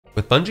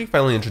With Bungie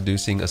finally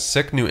introducing a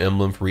sick new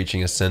emblem for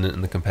reaching Ascendant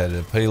in the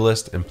competitive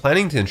playlist and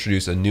planning to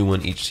introduce a new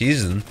one each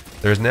season,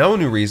 there is now a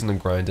new reason to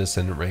grind to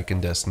Ascendant rank in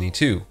Destiny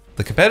 2.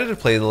 The competitive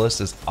playlist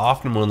is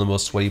often one of the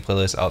most sweaty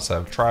playlists outside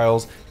of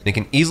Trials, and it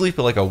can easily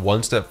feel like a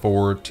one step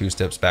forward, two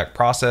steps back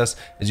process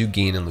as you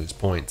gain and lose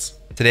points.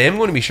 Today I'm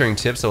going to be sharing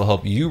tips that will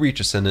help you reach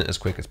Ascendant as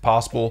quick as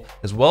possible,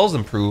 as well as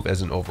improve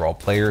as an overall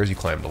player as you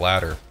climb the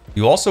ladder.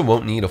 You also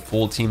won't need a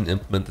full team to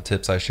implement the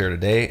tips I share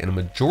today, and a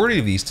majority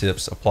of these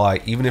tips apply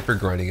even if you're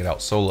grinding it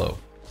out solo.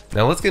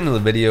 Now let's get into the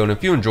video, and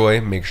if you enjoy,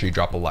 make sure you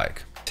drop a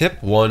like.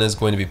 Tip 1 is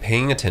going to be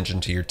paying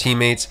attention to your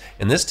teammates,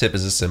 and this tip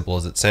is as simple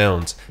as it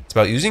sounds. It's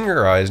about using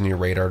your eyes and your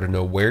radar to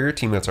know where your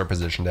teammates are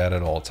positioned at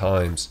all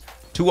times.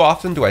 Too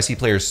often do I see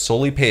players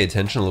solely pay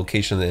attention to the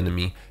location of the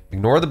enemy,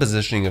 ignore the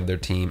positioning of their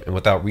team, and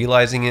without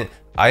realizing it,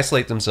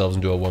 isolate themselves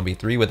into a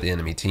 1v3 with the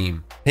enemy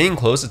team. Paying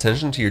close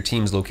attention to your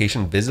team's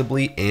location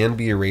visibly and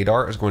via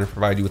radar is going to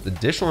provide you with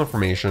additional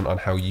information on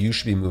how you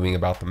should be moving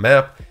about the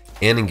map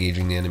and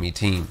engaging the enemy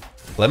team.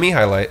 Let me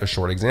highlight a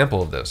short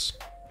example of this.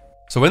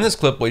 So in this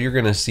clip, what you're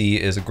going to see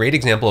is a great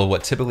example of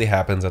what typically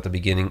happens at the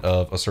beginning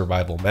of a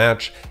survival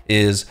match.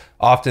 Is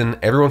often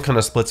everyone kind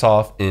of splits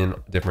off in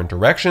different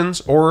directions,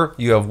 or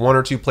you have one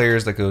or two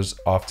players that goes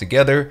off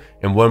together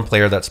and one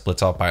player that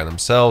splits off by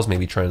themselves,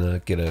 maybe trying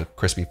to get a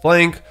crispy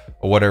flank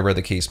or whatever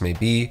the case may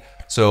be.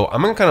 So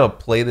I'm going to kind of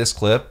play this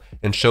clip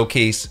and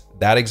showcase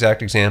that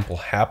exact example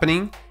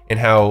happening and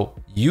how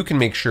you can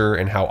make sure,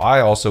 and how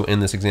I also in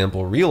this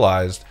example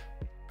realized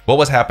what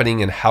was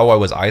happening and how I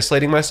was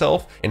isolating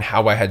myself and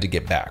how I had to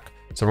get back.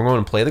 So we're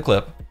going to play the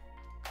clip.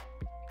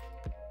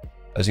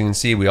 As you can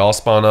see, we all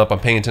spawn up. I'm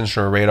paying attention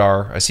to our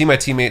radar. I see my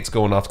teammates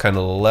going off kind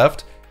of to the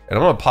left, and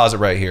I'm going to pause it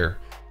right here.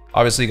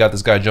 Obviously, you got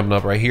this guy jumping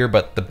up right here,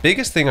 but the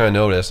biggest thing I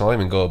noticed, I'll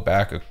even go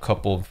back a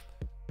couple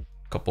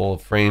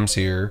of frames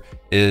here,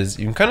 is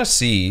you can kind of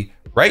see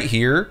right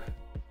here,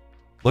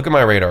 look at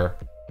my radar.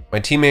 My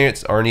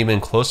teammates aren't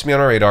even close to me on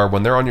our radar.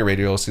 When they're on your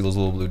radar, you'll see those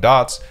little blue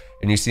dots,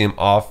 and you see them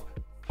off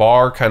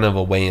far kind of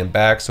away and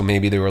back, so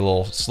maybe they were a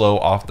little slow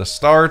off the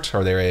start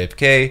or they're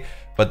AFK.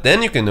 But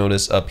then you can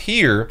notice up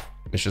here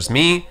it's just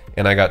me,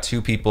 and I got two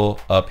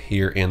people up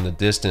here in the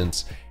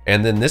distance.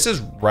 And then this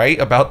is right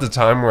about the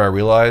time where I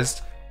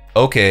realized,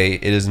 okay,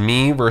 it is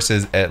me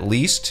versus at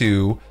least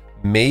two,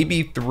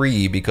 maybe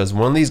three, because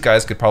one of these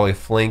guys could probably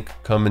flank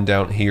coming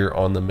down here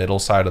on the middle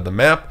side of the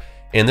map.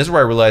 And this is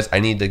where I realized I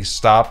need to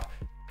stop,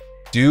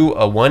 do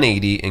a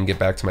 180 and get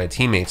back to my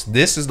teammates.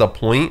 This is the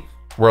point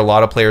where a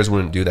lot of players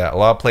wouldn't do that. A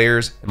lot of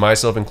players,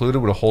 myself included,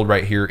 would hold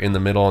right here in the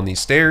middle on these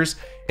stairs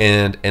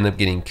and end up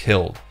getting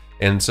killed.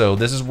 And so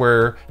this is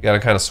where you gotta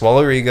kind of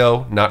swallow your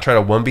ego, not try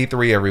to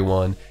 1v3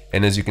 everyone.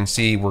 And as you can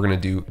see, we're gonna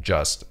do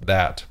just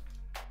that.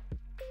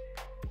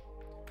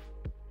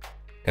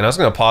 And I was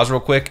gonna pause real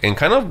quick, and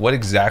kind of what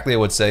exactly I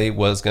would say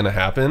was gonna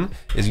happen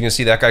is you can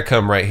see that guy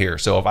come right here.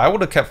 So if I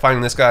would have kept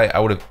fighting this guy, I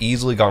would have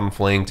easily gotten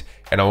flanked,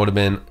 and I would have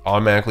been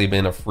automatically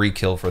been a free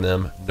kill for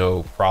them,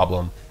 no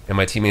problem. And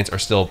my teammates are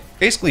still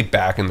basically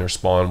back in their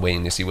spawn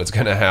waiting to see what's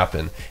gonna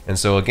happen. And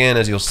so again,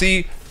 as you'll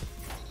see,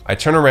 I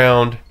turn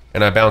around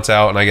and I bounce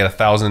out and I get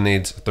 1,000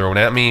 nades thrown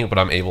at me, but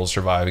I'm able to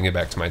survive and get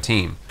back to my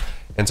team.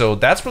 And so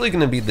that's really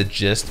gonna be the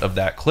gist of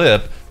that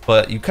clip,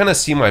 but you kind of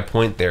see my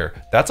point there.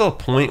 That's a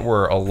point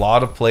where a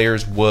lot of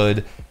players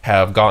would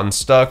have gotten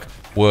stuck,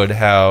 would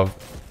have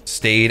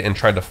stayed and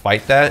tried to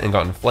fight that and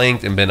gotten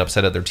flanked and been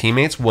upset at their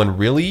teammates, when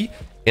really,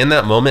 in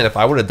that moment, if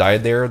I would have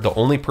died there, the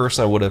only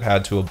person I would have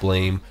had to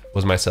blame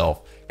was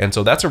myself. And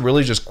so that's a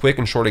really just quick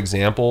and short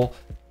example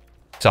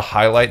to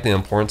highlight the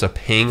importance of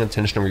paying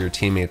attention to where your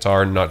teammates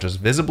are, not just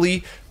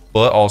visibly,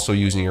 but also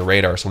using your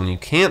radar. So when you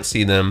can't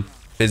see them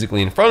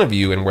physically in front of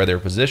you and where they're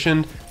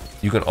positioned,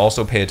 you can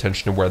also pay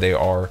attention to where they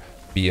are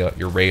via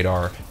your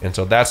radar. And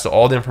so that's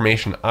all the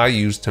information I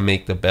use to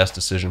make the best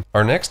decision.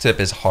 Our next tip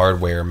is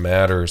hardware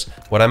matters.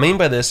 What I mean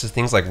by this is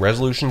things like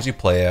resolutions you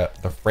play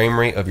at, the frame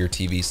rate of your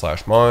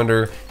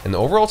TV/monitor, and the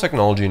overall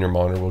technology in your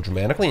monitor will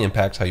dramatically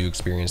impact how you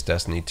experience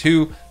Destiny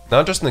 2,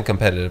 not just in the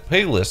competitive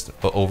playlist,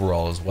 but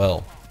overall as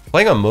well.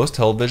 Playing on most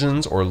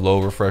televisions or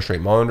low refresh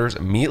rate monitors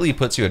immediately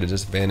puts you at a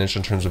disadvantage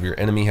in terms of your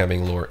enemy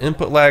having lower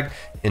input lag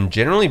and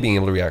generally being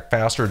able to react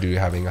faster due to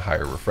having a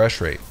higher refresh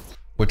rate.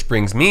 Which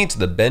brings me to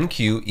the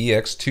BenQ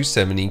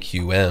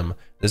EX270QM.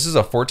 This is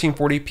a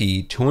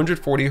 1440p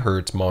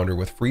 240Hz monitor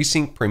with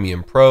FreeSync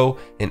Premium Pro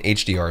and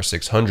HDR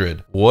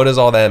 600. What does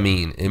all that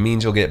mean? It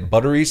means you'll get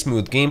buttery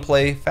smooth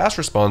gameplay, fast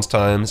response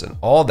times, and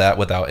all that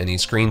without any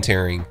screen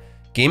tearing.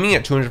 Gaming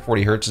at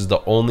 240Hz is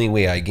the only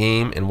way I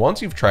game, and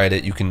once you've tried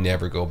it, you can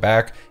never go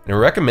back. And I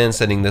recommend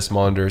setting this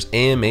monitor's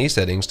AMA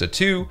settings to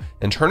 2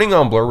 and turning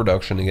on blur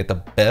reduction to get the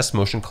best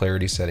motion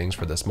clarity settings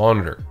for this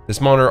monitor.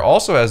 This monitor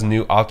also has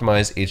new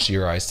optimized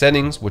HDRI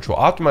settings, which will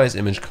optimize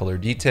image color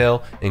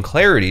detail and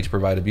clarity to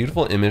provide a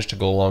beautiful image to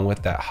go along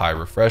with that high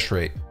refresh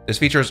rate. This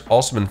feature has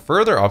also been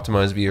further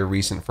optimized via a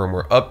recent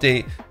firmware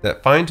update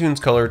that fine-tunes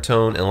color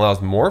tone and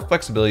allows more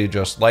flexibility to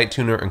adjust light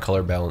tuner and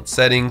color balance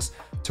settings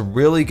to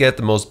really get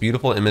the most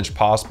beautiful image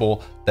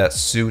possible that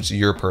suits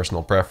your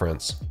personal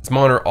preference. This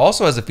monitor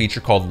also has a feature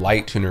called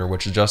Light Tuner,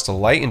 which adjusts the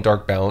light and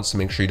dark balance to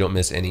make sure you don't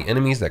miss any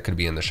enemies that could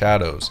be in the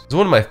shadows. It's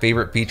one of my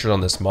favorite features on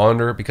this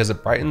monitor because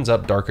it brightens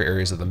up darker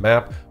areas of the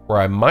map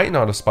where I might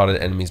not have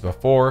spotted enemies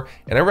before,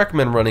 and I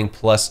recommend running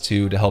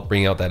 +2 to help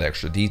bring out that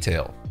extra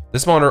detail.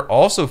 This monitor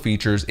also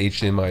features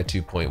HDMI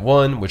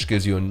 2.1, which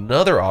gives you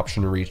another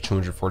option to reach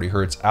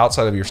 240Hz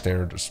outside of your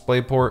standard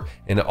DisplayPort,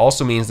 and it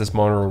also means this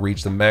monitor will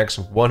reach the max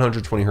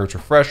 120Hz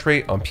refresh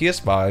rate on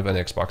PS5 and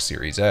Xbox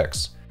Series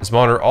X. This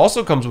monitor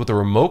also comes with a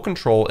remote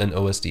control and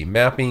OSD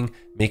mapping,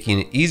 making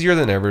it easier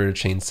than ever to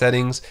change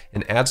settings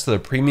and adds to the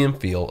premium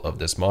feel of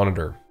this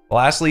monitor.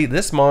 Lastly,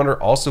 this monitor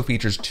also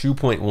features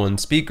 2.1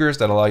 speakers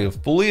that allow you to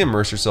fully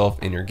immerse yourself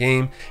in your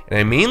game, and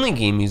I mainly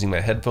game using my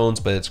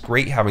headphones, but it's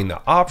great having the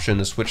option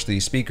to switch to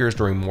these speakers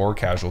during more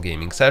casual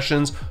gaming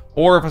sessions,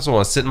 or if I just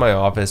want to sit in my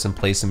office and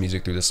play some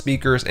music through the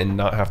speakers and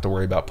not have to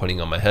worry about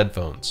putting on my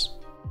headphones.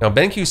 Now,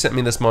 BenQ sent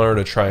me this monitor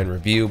to try and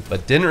review,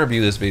 but didn't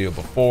review this video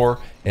before,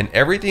 and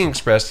everything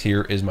expressed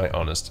here is my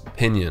honest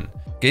opinion.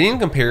 Getting to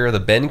compare the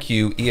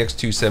BenQ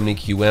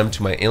EX270QM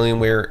to my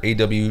Alienware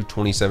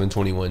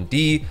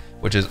AW2721D,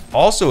 which is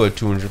also a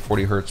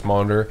 240Hz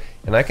monitor,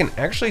 and I can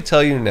actually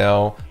tell you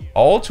now,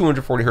 all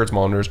 240Hz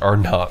monitors are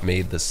not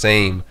made the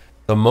same.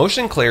 The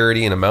motion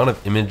clarity and amount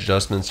of image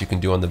adjustments you can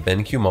do on the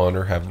BenQ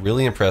monitor have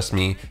really impressed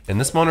me, and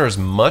this monitor is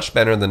much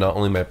better than not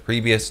only my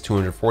previous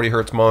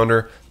 240Hz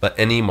monitor, but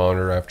any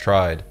monitor I've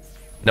tried.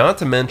 Not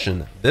to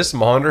mention, this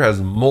monitor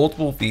has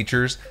multiple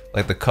features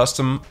like the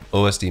custom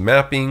OSD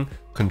mapping,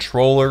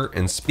 controller,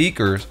 and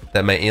speakers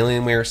that my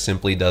Alienware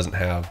simply doesn't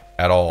have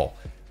at all.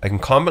 I can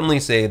confidently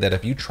say that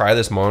if you try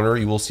this monitor,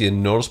 you will see a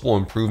noticeable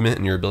improvement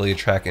in your ability to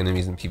track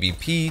enemies in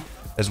PvP,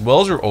 as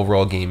well as your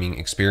overall gaming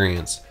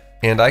experience.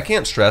 And I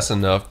can't stress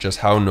enough just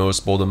how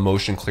noticeable the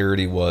motion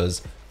clarity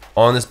was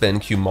on this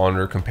BenQ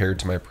monitor compared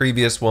to my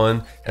previous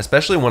one,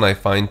 especially when I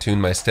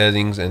fine-tuned my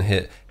settings and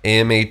hit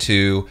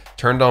AMA2,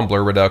 turned on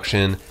blur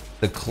reduction.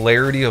 The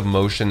clarity of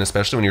motion,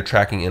 especially when you're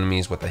tracking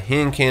enemies with a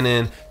hand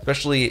cannon,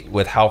 especially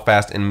with how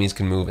fast enemies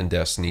can move in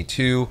Destiny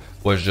 2,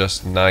 was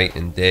just night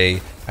and day.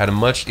 I had a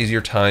much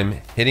easier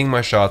time hitting my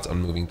shots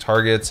on moving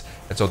targets,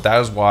 and so that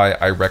is why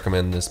I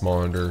recommend this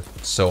monitor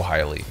so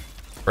highly.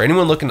 For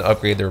anyone looking to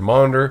upgrade their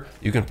monitor,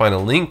 you can find a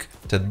link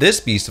to this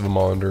beast of a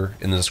monitor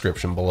in the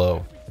description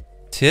below.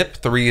 Tip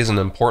 3 is an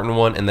important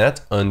one, and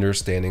that's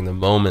understanding the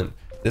moment.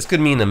 This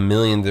could mean a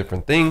million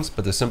different things,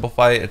 but to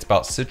simplify it, it's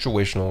about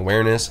situational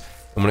awareness.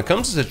 And when it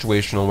comes to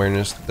situational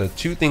awareness, the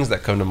two things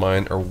that come to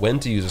mind are when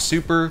to use a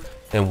super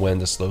and when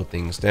to slow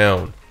things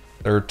down.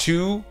 There are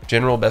two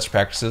general best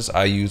practices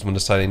I use when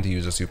deciding to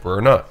use a super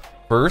or not.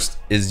 First,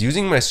 is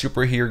using my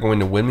super here going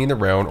to win me the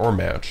round or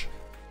match,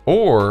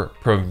 or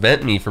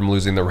prevent me from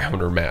losing the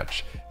round or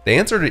match? The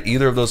answer to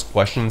either of those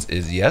questions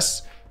is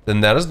yes,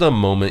 then that is the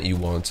moment you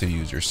want to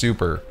use your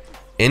super.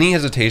 Any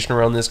hesitation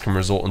around this can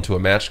result into a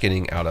match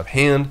getting out of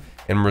hand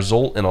and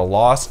result in a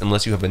loss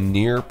unless you have a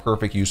near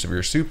perfect use of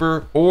your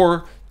super,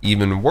 or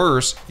even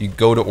worse, you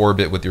go to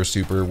orbit with your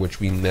super, which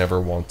we never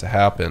want to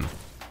happen.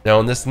 Now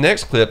in this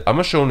next clip, I'm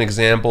gonna show an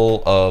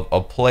example of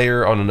a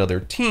player on another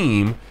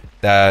team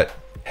that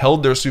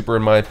held their super,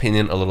 in my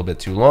opinion, a little bit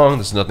too long.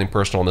 This is nothing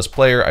personal on this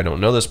player. I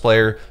don't know this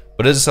player,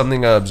 but this is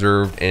something I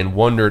observed and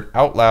wondered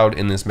out loud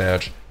in this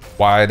match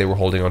why they were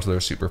holding onto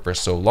their super for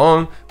so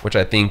long, which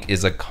I think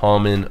is a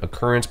common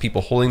occurrence.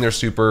 People holding their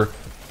super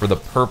for the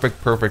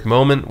perfect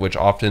moment, which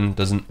often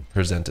doesn't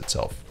present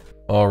itself.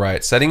 All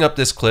right, setting up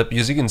this clip,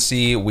 as you can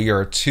see, we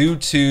are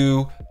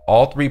 2-2,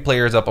 all three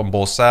players up on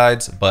both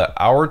sides, but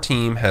our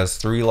team has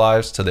 3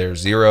 lives to their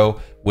 0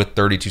 with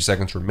 32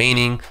 seconds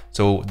remaining.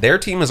 So their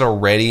team is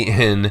already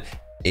in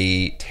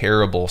a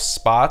terrible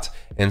spot.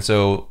 And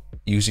so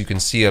as you can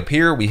see up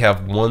here, we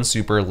have 1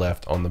 super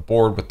left on the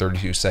board with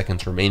 32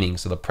 seconds remaining.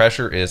 So the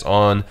pressure is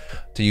on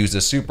to use the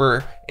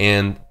super,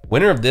 and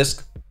winner of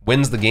this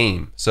wins the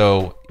game.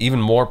 So even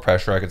more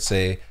pressure, I could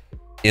say,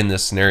 in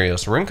this scenario.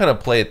 So we're gonna kind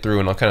of play it through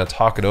and I'll kind of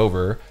talk it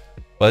over.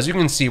 But as you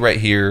can see right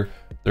here,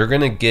 they're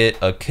gonna get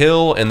a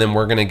kill and then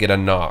we're gonna get a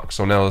knock.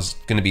 So now it's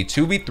gonna be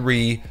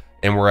 2v3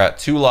 and we're at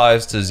 2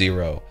 lives to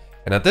 0.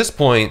 And at this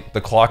point,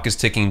 the clock is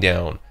ticking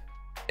down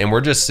and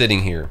we're just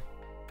sitting here.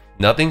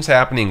 Nothing's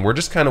happening. We're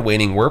just kind of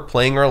waiting. We're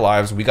playing our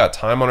lives. We got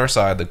time on our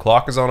side. The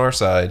clock is on our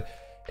side.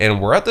 And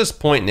we're at this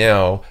point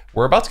now,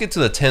 we're about to get to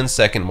the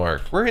 10-second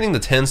mark. We're hitting the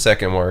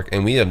 10-second mark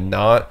and we have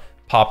not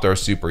popped our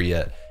super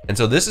yet. And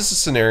so this is a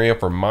scenario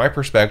from my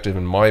perspective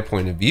and my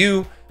point of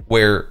view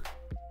where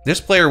this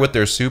player with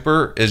their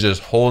super is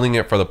just holding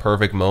it for the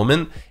perfect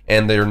moment,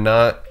 and they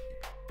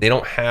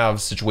don't have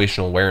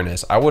situational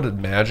awareness. I would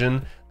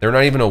imagine they're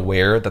not even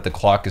aware that the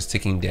clock is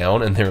ticking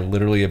down and they're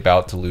literally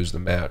about to lose the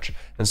match.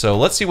 And so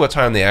let's see what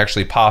time they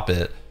actually pop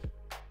it.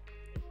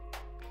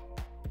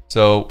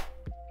 So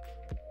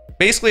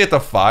basically at the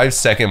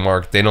 5-second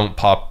mark, they don't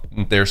pop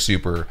their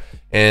super.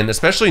 And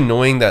especially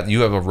knowing that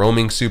you have a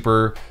roaming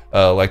super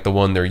like the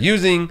one they're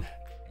using,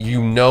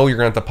 you know you're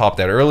gonna have to pop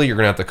that early. You're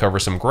gonna have to cover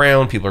some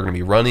ground. People are gonna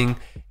be running.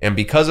 And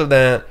because of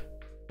that,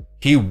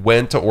 he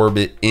went to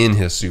orbit in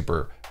his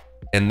super.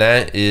 And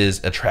that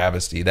is a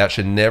travesty. That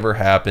should never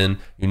happen.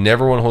 You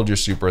never want to hold your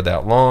super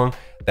that long.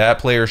 That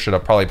player should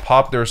have probably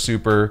popped their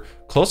super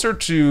closer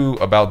to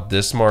about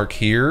this mark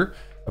here.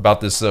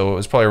 About this, so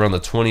it's probably around the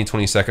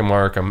 20-22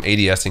 mark. I'm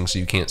ADSing so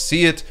you can't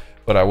see it,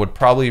 but I would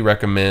probably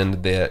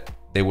recommend that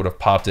they would have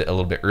popped it a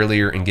little bit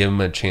earlier and give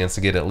them a chance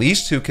to get at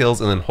least 2 kills,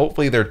 and then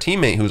hopefully their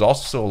teammate, who's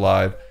also still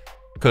alive,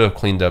 could have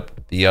cleaned up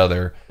the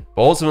other.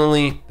 But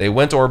ultimately, they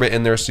went to orbit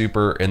in their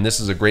super, and this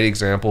is a great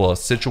example of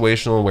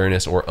situational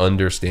awareness or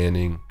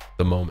understanding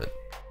the moment.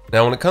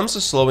 Now, when it comes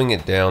to slowing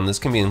it down, this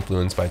can be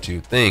influenced by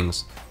 2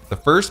 things. The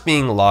first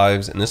being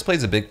lives, and this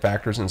plays a big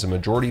factor since the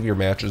majority of your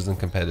matches in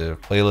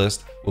competitive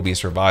playlist will be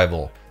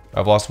survival.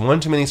 I've lost one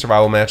too many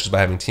survival matches by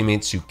having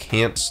teammates who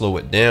can't slow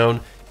it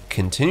down,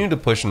 continue to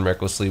push in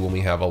recklessly when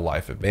we have a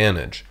life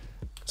advantage.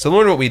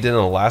 Similar to what we did in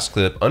the last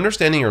clip,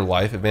 understanding your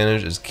life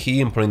advantage is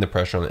key in putting the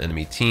pressure on the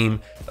enemy team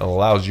and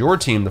allows your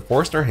team to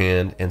force their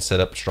hand and set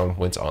up strong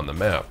points on the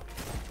map.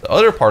 The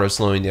other part of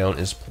slowing down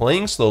is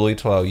playing slowly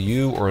to allow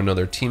you or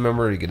another team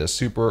member to get a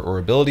super or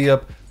ability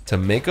up to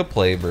make a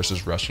play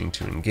versus rushing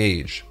to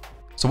engage.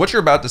 So what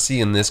you're about to see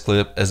in this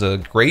clip is a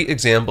great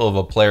example of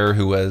a player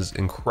who has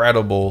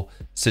incredible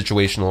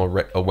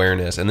situational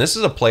awareness. And this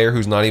is a player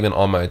who's not even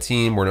on my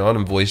team. We're not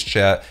in voice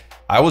chat.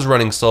 I was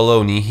running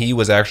solo and he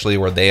was actually,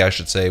 or they, I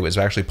should say, was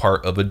actually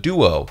part of a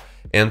duo.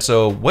 And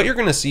so what you're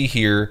gonna see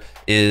here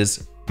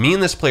is me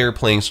and this player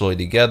playing slowly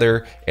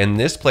together, and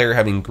this player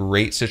having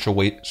great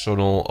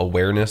situational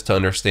awareness to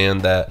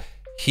understand that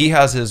he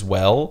has his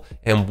well,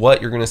 and what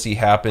you're gonna see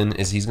happen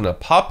is he's gonna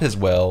pop his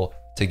well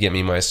to get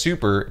me my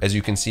super. As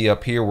you can see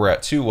up here, we're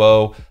at 2-0,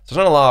 so there's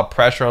not a lot of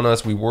pressure on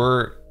us. We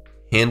were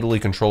handily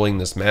controlling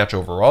this match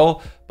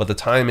overall, but the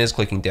time is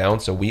clicking down,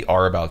 so we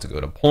are about to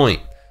go to point.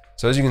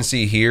 So as you can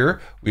see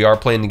here, we are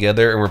playing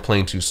together and we're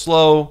playing too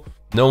slow.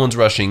 No one's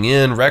rushing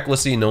in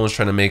recklessly. No one's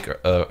trying to make,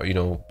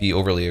 be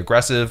overly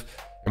aggressive.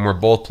 And we're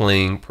both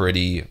playing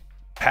pretty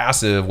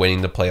passive,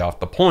 waiting to play off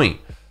the point.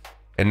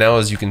 And now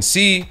as you can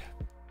see,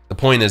 the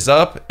point is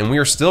up and we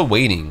are still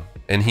waiting.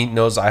 And he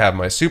knows I have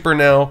my super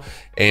now.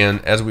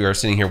 And as we are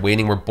sitting here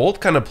waiting, we're both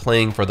kind of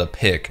playing for the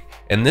pick.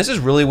 And this is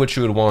really what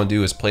you would want to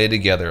do, is play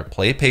together,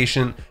 play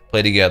patient,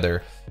 play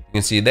together. You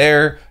can see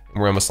there,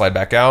 we're gonna slide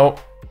back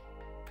out.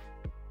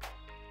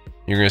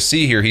 You're gonna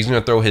see here, he's gonna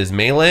throw his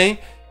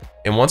melee.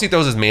 And once he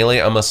throws his melee,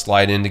 I'm gonna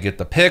slide in to get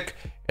the pick.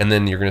 And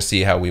then you're gonna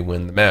see how we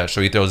win the match. So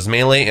he throws his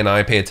melee and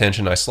I pay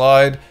attention, I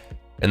slide.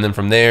 And then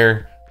from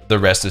there, the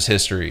rest is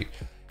history.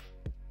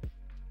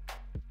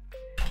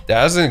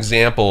 That is an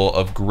example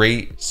of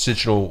great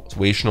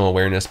situational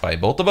awareness by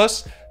both of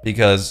us,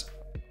 because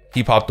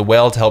he popped the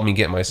well to help me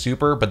get my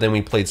super, but then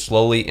we played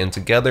slowly and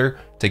together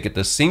to get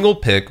the single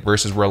pick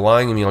versus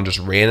relying on me on just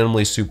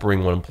randomly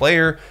supering one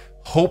player,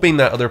 hoping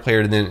that other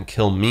player didn't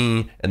kill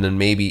me and then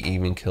maybe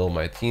even kill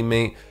my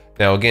teammate.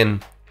 Now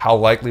again, how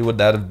likely would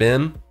that have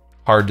been?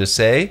 Hard to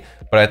say,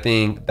 but I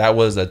think that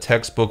was a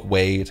textbook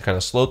way to kind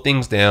of slow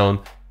things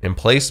down and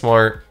play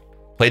smart,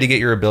 play to get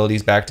your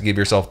abilities back to give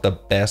yourself the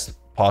best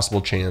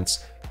possible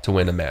chance to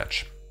win a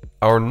match.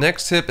 Our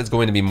next tip is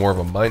going to be more of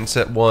a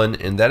mindset one,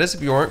 and that is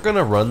if you aren't going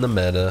to run the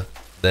meta,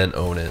 then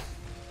own it.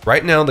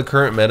 Right now, the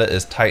current meta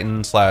is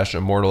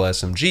Titan/Immortal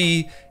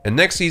SMG, and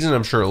next season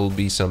I'm sure it will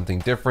be something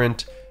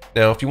different.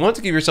 Now, if you want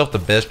to give yourself the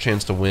best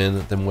chance to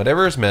win, then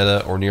whatever is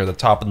meta or near the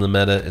top of the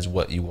meta is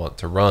what you want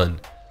to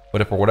run.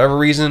 But if for whatever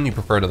reason you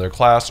prefer another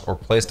class or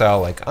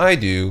playstyle like I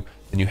do,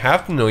 then you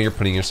have to know you're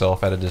putting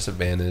yourself at a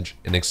disadvantage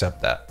and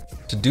accept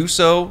that. To do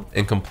so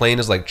and complain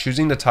is like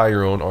choosing to tie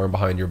your own arm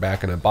behind your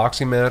back in a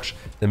boxing match,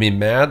 then be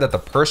mad that the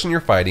person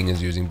you're fighting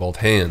is using both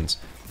hands.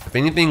 If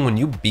anything, when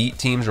you beat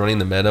teams running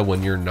the meta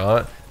when you're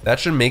not, that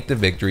should make the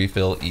victory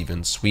feel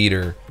even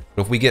sweeter.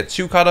 But if we get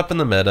too caught up in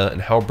the meta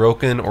and how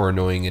broken or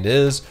annoying it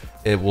is,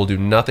 it will do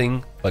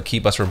nothing but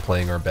keep us from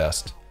playing our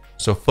best.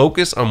 So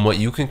focus on what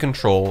you can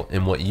control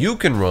and what you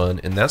can run,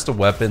 and that's the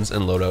weapons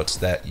and loadouts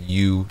that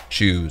you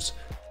choose.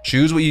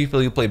 Choose what you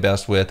feel you play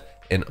best with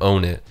and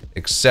own it.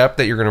 Accept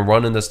that you're gonna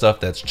run into stuff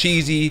that's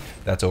cheesy,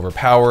 that's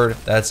overpowered.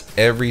 That's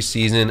every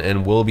season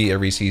and will be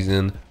every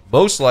season,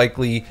 most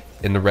likely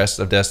in the rest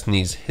of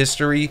Destiny's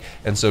history.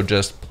 And so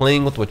just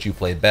playing with what you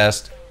play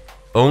best,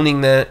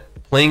 owning that,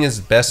 playing as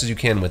best as you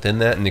can within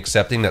that, and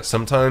accepting that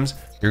sometimes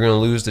you're gonna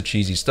lose the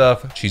cheesy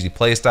stuff, cheesy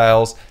play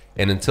styles,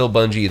 and until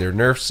Bungie either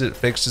nerfs it,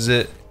 fixes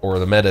it, or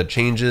the meta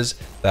changes,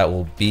 that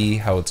will be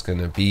how it's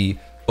gonna be.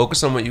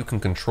 Focus on what you can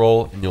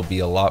control and you'll be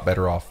a lot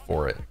better off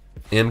for it.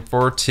 And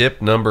for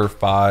tip number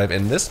 5,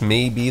 and this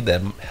may be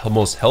the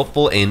most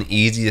helpful and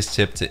easiest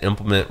tip to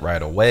implement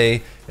right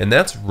away, and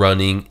that's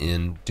running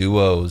in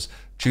duos.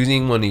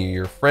 Choosing one of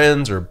your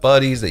friends or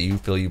buddies that you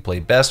feel you play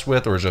best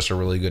with, or is just a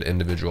really good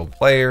individual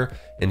player,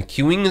 and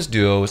queuing as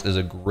duos is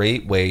a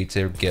great way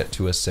to get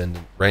to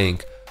Ascendant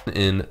rank.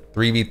 In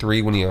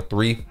 3v3, when you have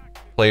 3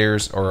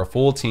 players or a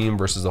full team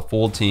versus a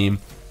full team,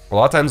 A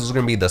lot of times those are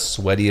going to be the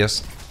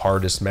sweatiest,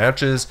 hardest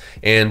matches,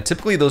 and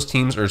typically those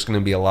teams are just going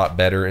to be a lot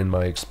better in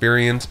my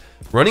experience.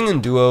 Running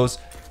in duos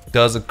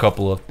does a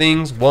couple of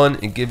things.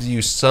 One, it gives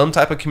you some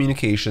type of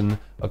communication,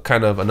 a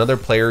kind of another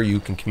player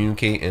you can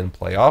communicate and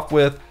play off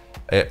with.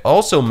 It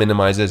also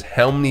minimizes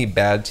how many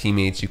bad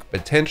teammates you could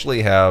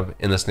potentially have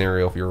in the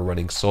scenario if you're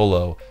running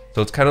solo.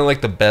 So it's kind of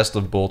like the best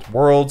of both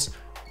worlds.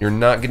 You're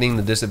not getting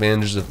the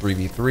disadvantages of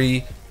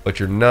 3v3, but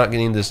you're not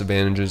getting the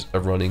disadvantages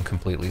of running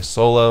completely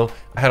solo.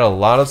 I had a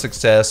lot of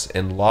success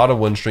and a lot of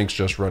win streaks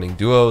just running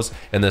duos,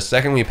 and the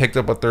second we picked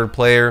up a third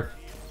player,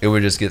 it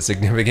would just get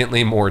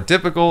significantly more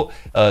difficult,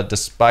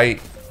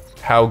 despite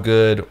how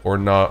good or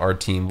not our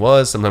team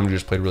was. Sometimes we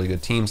just played a really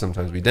good team,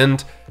 sometimes we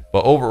didn't.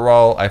 But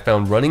overall, I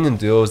found running in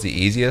duos the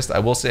easiest. I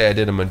will say I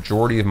did a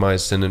majority of my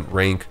Ascendant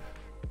rank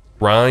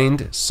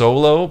grind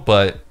solo,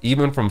 but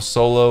even from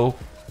solo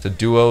to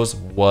duos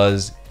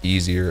was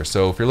easier.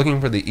 So if you're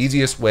looking for the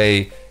easiest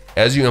way,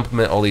 as you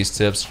implement all these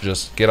tips,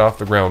 just get off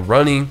the ground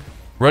running.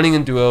 Running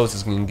in duos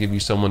is going to give you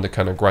someone to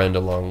kind of grind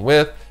along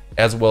with,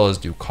 as well as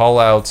do call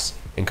outs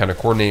and kind of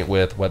coordinate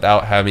with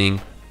without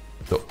having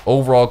the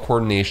overall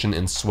coordination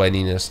and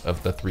sweatiness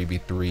of the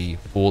 3v3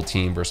 full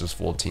team versus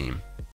full team.